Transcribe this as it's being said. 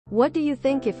What do you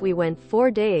think if we went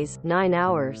 4 days, 9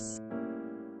 hours?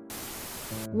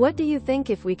 What do you think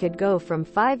if we could go from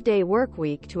 5-day work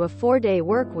week to a 4-day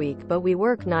work week but we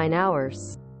work 9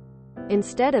 hours?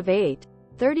 Instead of 8,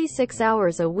 36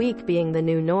 hours a week being the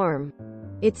new norm.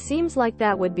 It seems like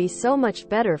that would be so much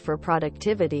better for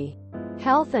productivity,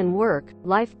 health and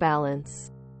work-life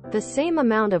balance. The same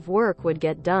amount of work would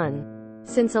get done,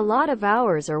 since a lot of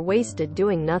hours are wasted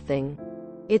doing nothing.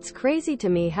 It's crazy to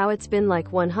me how it's been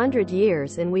like 100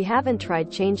 years and we haven't tried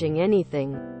changing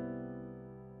anything.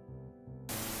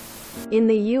 In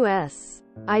the US,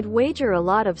 I'd wager a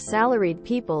lot of salaried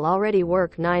people already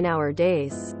work 9-hour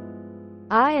days.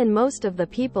 I and most of the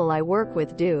people I work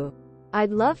with do.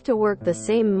 I'd love to work the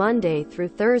same Monday through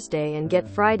Thursday and get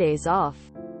Fridays off.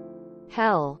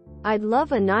 Hell, I'd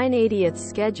love a 9/80th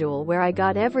schedule where I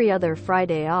got every other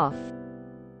Friday off.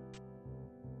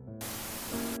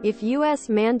 If US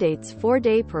mandates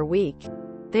 4-day per week,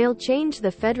 they'll change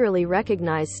the federally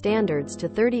recognized standards to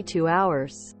 32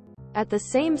 hours. At the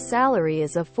same salary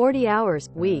as a 40-hour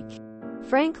week.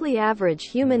 Frankly, average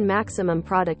human maximum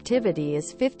productivity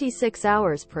is 56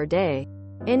 hours per day.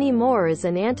 Any more is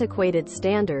an antiquated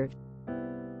standard.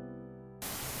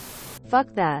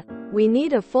 Fuck that. We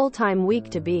need a full-time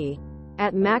week to be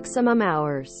at maximum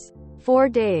hours. 4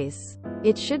 days.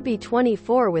 It should be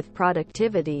 24 with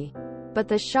productivity. But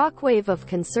the shockwave of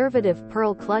conservative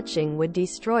pearl clutching would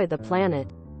destroy the planet.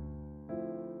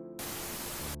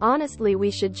 Honestly,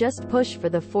 we should just push for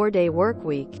the 4-day work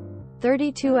week.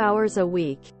 32 hours a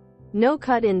week. No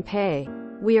cut in pay.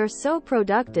 We are so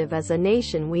productive as a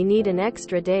nation, we need an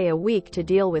extra day a week to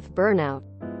deal with burnout.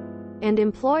 And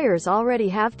employers already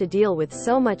have to deal with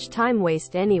so much time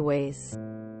waste anyways.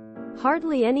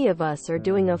 Hardly any of us are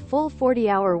doing a full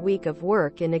 40-hour week of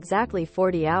work in exactly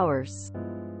 40 hours.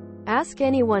 Ask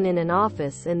anyone in an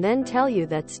office and then tell you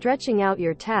that stretching out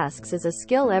your tasks is a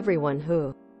skill everyone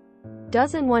who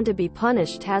doesn't want to be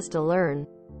punished has to learn.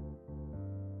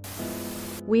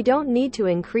 We don't need to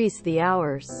increase the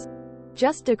hours.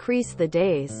 Just decrease the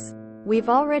days. We've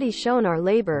already shown our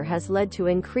labor has led to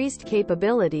increased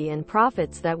capability and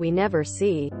profits that we never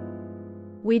see.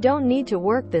 We don't need to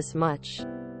work this much.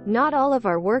 Not all of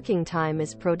our working time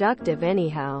is productive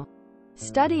anyhow.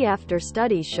 Study after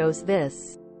study shows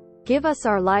this. Give us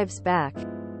our lives back.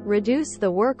 Reduce the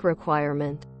work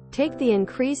requirement. Take the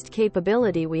increased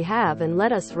capability we have and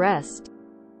let us rest.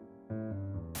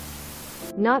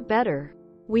 Not better.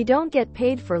 We don't get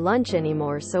paid for lunch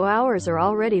anymore, so hours are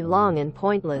already long and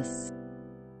pointless.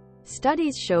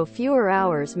 Studies show fewer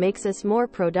hours makes us more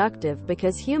productive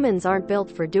because humans aren't built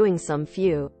for doing some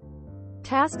few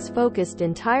tasks focused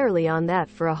entirely on that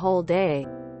for a whole day.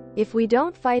 If we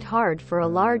don't fight hard for a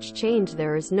large change,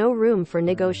 there is no room for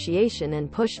negotiation and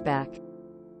pushback.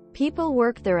 People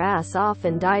worked their ass off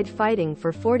and died fighting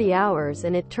for 40 hours,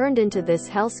 and it turned into this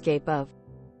hellscape of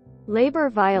labor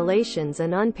violations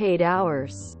and unpaid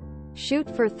hours.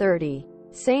 Shoot for 30.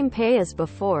 Same pay as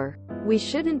before. We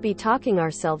shouldn't be talking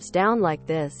ourselves down like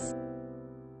this.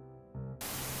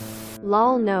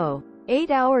 Lol, no.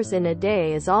 8 hours in a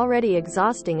day is already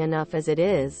exhausting enough as it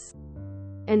is.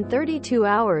 And 32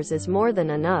 hours is more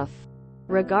than enough.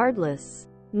 Regardless,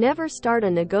 never start a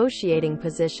negotiating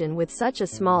position with such a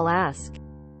small ask.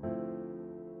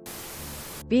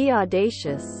 Be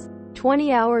audacious.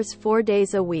 20 hours 4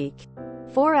 days a week.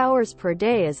 4 hours per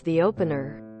day is the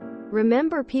opener.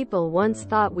 Remember, people once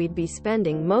thought we'd be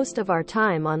spending most of our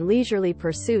time on leisurely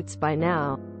pursuits by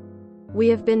now. We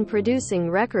have been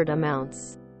producing record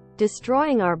amounts.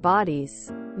 Destroying our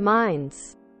bodies,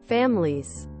 minds,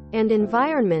 families, and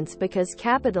environments because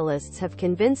capitalists have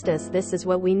convinced us this is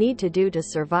what we need to do to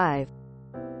survive.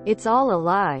 It's all a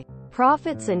lie.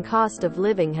 Profits and cost of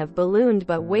living have ballooned,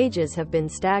 but wages have been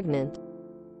stagnant.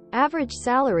 Average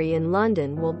salary in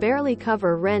London will barely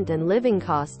cover rent and living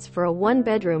costs for a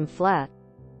 1-bedroom flat.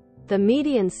 The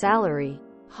median salary,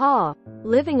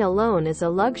 living alone is a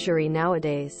luxury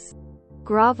nowadays.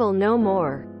 Grovel no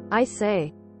more, I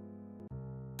say.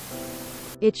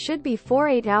 It should be 4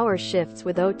 8-hour shifts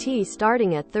with OT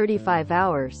starting at 35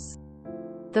 hours.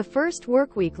 The first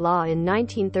workweek law in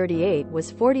 1938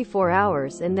 was 44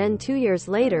 hours, and then 2 years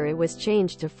later it was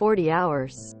changed to 40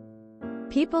 hours.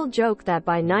 People joke that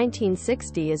by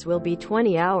 1960 it will be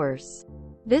 20 hours.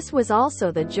 This was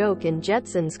also the joke in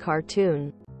Jetsons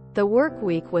cartoon. The work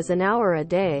week was an hour a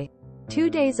day. 2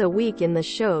 days a week in the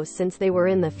show, since they were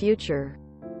in the future.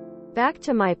 Back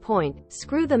to my point,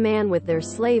 screw the man with their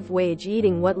slave wage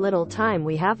eating what little time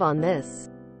we have on this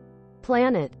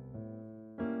planet.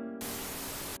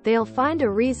 They'll find a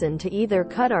reason to either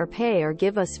cut our pay or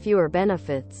give us fewer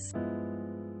benefits.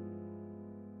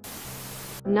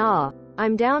 Nah,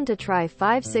 I'm down to try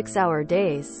 5-6 hour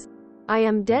days. I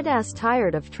am dead-ass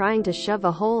tired of trying to shove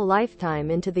a whole lifetime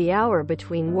into the hour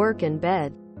between work and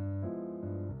bed.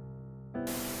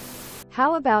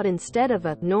 How about instead of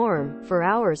a norm for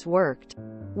hours worked,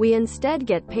 we instead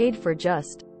get paid for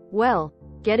just, well,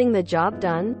 getting the job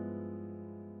done?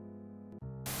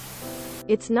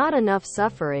 It's not enough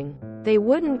suffering. They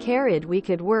wouldn't care if we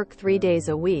could work 3 days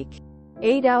a week,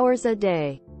 8 hours a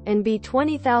day, and be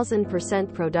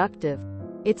 20,000% productive.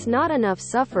 It's not enough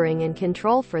suffering and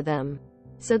control for them,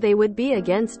 so they would be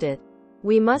against it.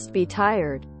 We must be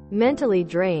tired, mentally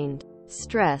drained,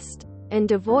 stressed, and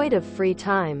devoid of free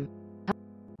time.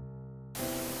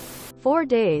 4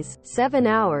 days, 7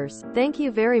 hours, thank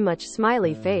you very much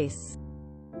smiley face.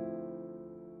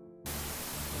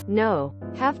 No,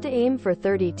 have to aim for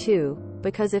 32,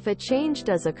 because if a change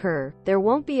does occur, there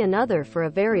won't be another for a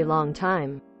very long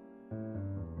time.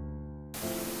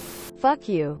 Fuck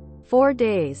you. 4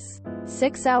 days.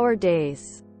 6-hour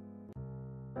days.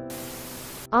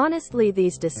 Honestly,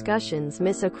 these discussions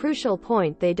miss a crucial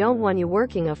point. They don't want you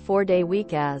working a 4-day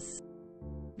week as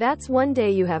that's 1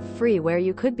 day you have free where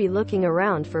you could be looking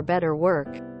around for better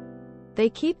work. They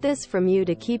keep this from you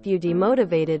to keep you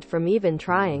demotivated from even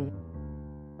trying.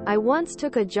 I once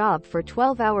took a job for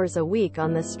 12 hours a week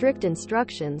on the strict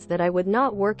instructions that I would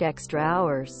not work extra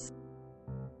hours.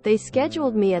 They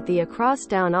scheduled me at the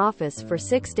across-town office for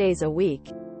 6 days a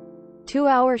week.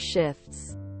 2-hour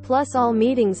shifts. Plus all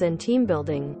meetings and team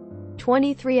building.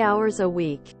 23 hours a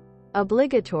week.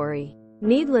 Obligatory.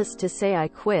 Needless to say, I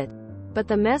quit. But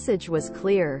the message was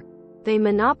clear. They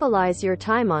monopolize your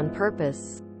time on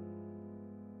purpose.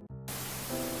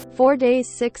 4 days,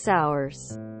 6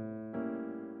 hours.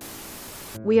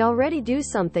 We already do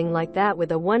something like that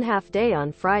with a 1/2 day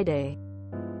on Friday.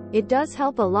 It does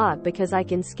help a lot because I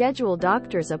can schedule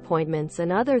doctor's appointments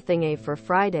and other thingy for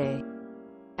Friday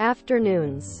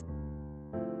afternoons.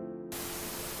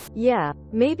 Yeah,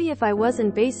 maybe if I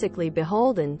wasn't basically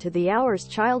beholden to the hours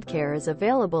childcare is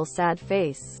available. Sad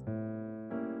face.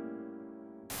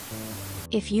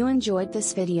 If you enjoyed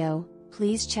this video,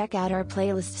 please check out our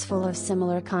playlists full of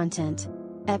similar content.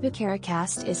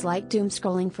 Epicaricast is like doom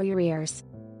scrolling for your ears.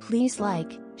 Please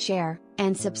like, share,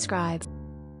 and subscribe.